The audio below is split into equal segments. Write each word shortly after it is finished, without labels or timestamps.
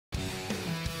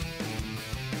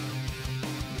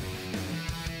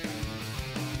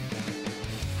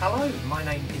Hello, my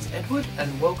name is Edward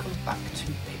and welcome back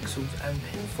to Pixels and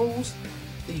Pinfalls.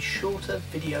 The shorter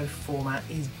video format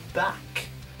is back.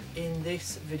 In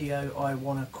this video I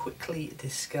want to quickly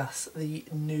discuss the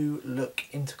new look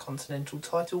Intercontinental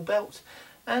title belt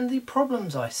and the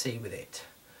problems I see with it.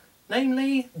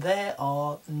 Namely, there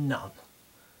are none.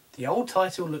 The old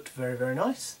title looked very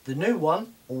nice, the new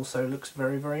one also looks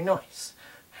very nice.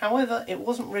 However, it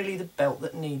wasn't really the belt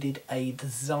that needed a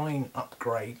design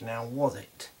upgrade, now was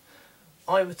it?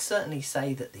 I would certainly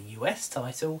say that the US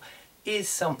title is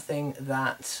something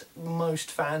that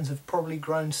most fans have probably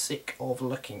grown sick of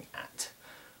looking at.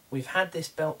 We've had this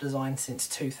belt design since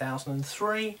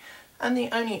 2003, and the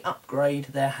only upgrade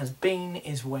there has been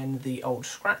is when the old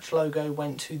scratch logo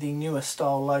went to the newer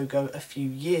style logo a few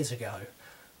years ago.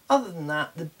 Other than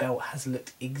that, the belt has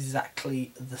looked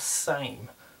exactly the same.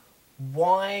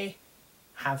 Why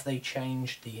have they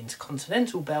changed the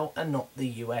Intercontinental belt and not the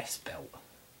US belt?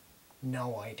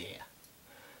 No idea.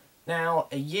 Now,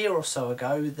 a year or so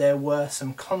ago there were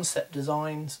some concept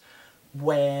designs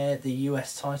where the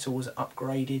US title was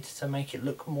upgraded to make it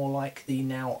look more like the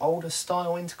now older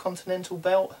style Intercontinental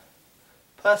belt.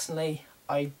 Personally,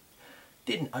 I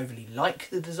didn't overly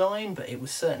like the design, but it was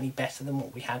certainly better than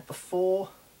what we had before.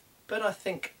 But I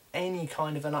think any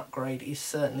kind of an upgrade is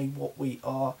certainly what we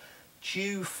are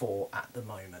due for at the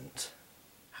moment.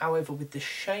 However, with the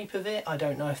shape of it, I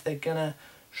don't know if they're gonna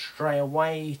stray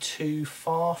away too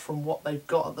far from what they've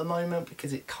got at the moment,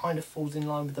 because it kind of falls in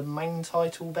line with the main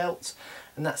title belts,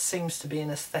 and that seems to be an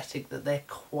aesthetic that they're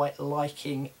quite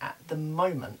liking at the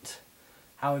moment.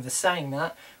 However, saying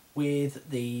that, with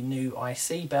the new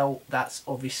IC belt, that's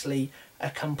obviously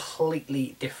a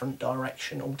completely different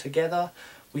direction altogether.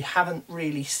 We haven't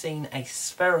really seen a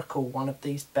spherical one of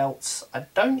these belts. I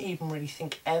don't even really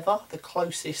think ever. The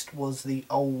closest was the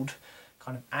old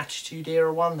kind of Attitude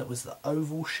Era one that was the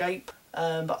oval shape.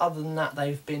 But other than that,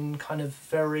 they've been kind of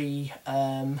very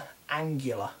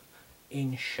angular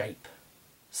in shape.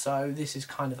 So this is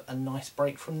kind of a nice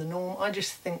break from the norm. I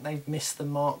just think they've missed the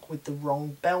mark with the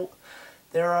wrong belt.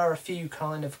 There are a few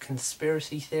kind of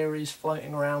conspiracy theories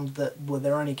floating around that, well,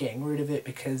 they're only getting rid of it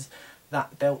because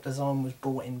that belt design was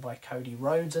brought in by Cody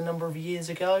Rhodes a number of years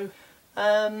ago.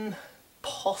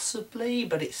 Possibly,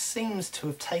 but it seems to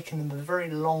have taken them a very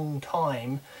long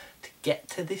time to get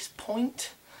to this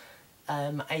point.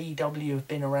 AEW have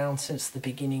been around since the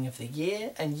beginning of the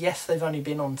year, and yes, they've only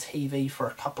been on TV for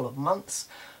a couple of months,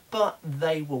 but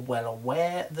they were well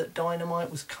aware that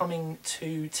Dynamite was coming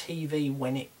to TV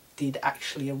when it did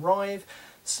actually arrive,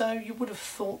 so you would have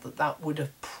thought that that would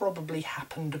have probably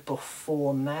happened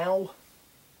before now.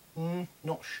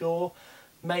 Not sure.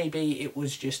 Maybe it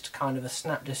was just kind of a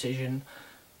snap decision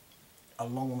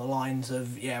along the lines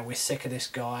of, yeah, we're sick of this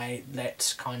guy,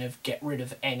 let's kind of get rid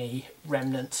of any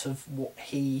remnants of what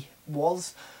he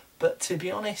was. But to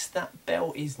be honest, that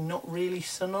belt is not really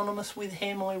synonymous with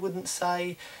him, I wouldn't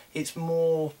say. It's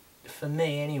more, for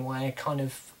me anyway, I kind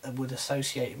of would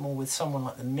associate it more with someone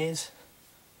like The Miz.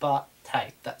 But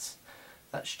hey, that's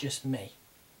just me.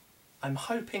 I'm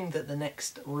hoping that the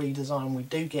next redesign we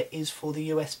do get is for the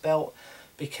US belt,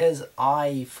 because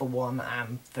I, for one,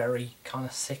 am very kind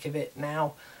of sick of it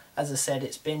now. As I said,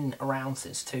 it's been around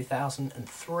since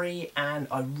 2003, and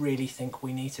I really think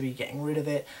we need to be getting rid of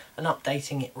it and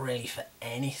updating it really for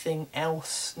anything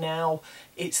else now.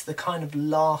 It's the kind of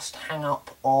last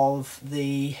hang-up of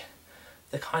the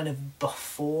kind of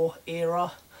before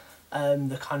era,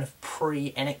 the kind of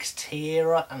pre-NXT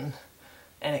era, and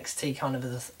NXT kind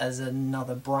of as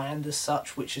another brand as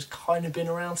such, which has kind of been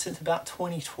around since about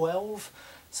 2012.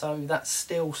 So that's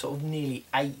still sort of nearly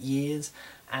 8 years,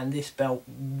 and this belt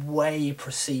way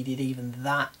preceded even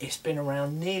that. It's been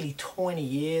around nearly 20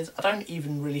 years. I don't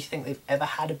even really think they've ever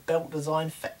had a belt design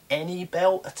for any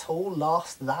belt at all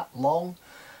last that long.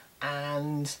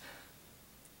 And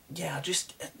yeah,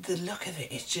 just the look of it,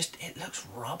 it looks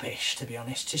rubbish, to be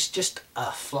honest. It's just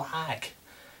a flag.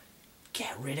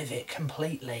 Get rid of it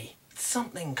completely.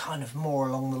 Something kind of more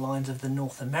along the lines of the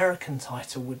North American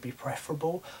title would be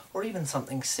preferable, or even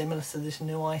something similar to this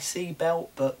new IC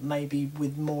belt, but maybe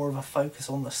with more of a focus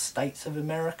on the States of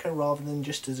America rather than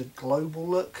just as a global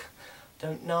look.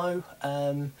 Don't know.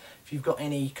 If you've got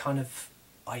any kind of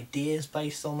ideas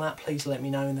based on that, please let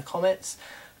me know in the comments.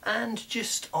 And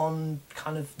just on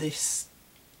kind of this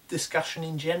discussion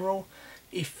in general,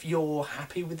 if you're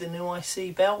happy with the new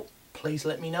IC belt, please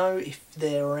let me know. If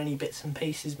there are any bits and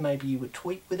pieces maybe you would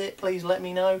tweak with it, please let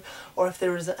me know. Or if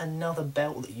there is another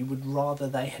belt that you would rather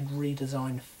they had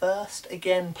redesigned first,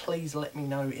 again, please let me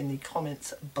know in the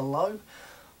comments below.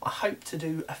 I hope to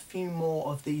do a few more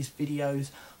of these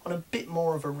videos on a bit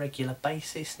more of a regular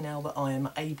basis now that I am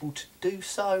able to do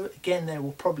so. Again, there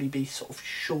will probably be sort of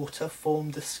shorter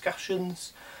form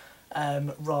discussions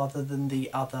rather than the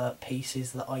other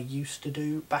pieces that I used to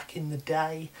do back in the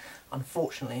day.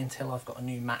 Unfortunately, until I've got a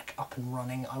new Mac up and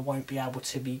running, I won't be able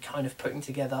to be kind of putting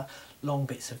together long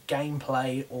bits of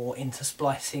gameplay or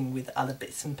intersplicing with other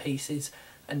bits and pieces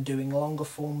and doing longer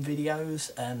form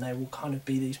videos, and they will kind of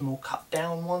be these more cut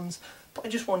down ones. But I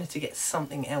just wanted to get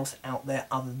something else out there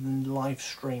other than live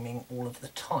streaming all of the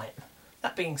time.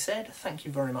 That being said, thank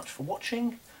you very much for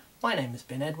watching. My name has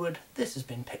been Edward, this has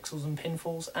been Pixels and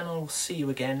Pinfalls, and I will see you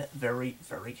again very,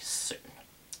 very soon.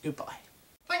 Goodbye.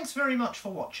 Thanks very much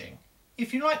for watching.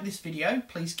 If you like this video,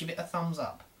 please give it a thumbs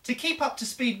up. To keep up to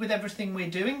speed with everything we're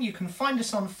doing, you can find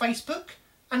us on Facebook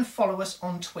and follow us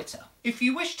on Twitter. If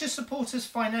you wish to support us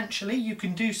financially, you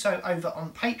can do so over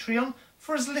on Patreon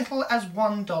for as little as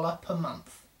 $1 per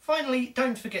month. Finally,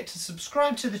 don't forget to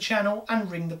subscribe to the channel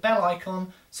and ring the bell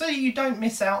icon so that you don't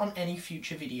miss out on any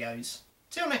future videos.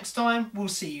 Till next time, we'll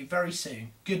see you very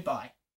soon. Goodbye.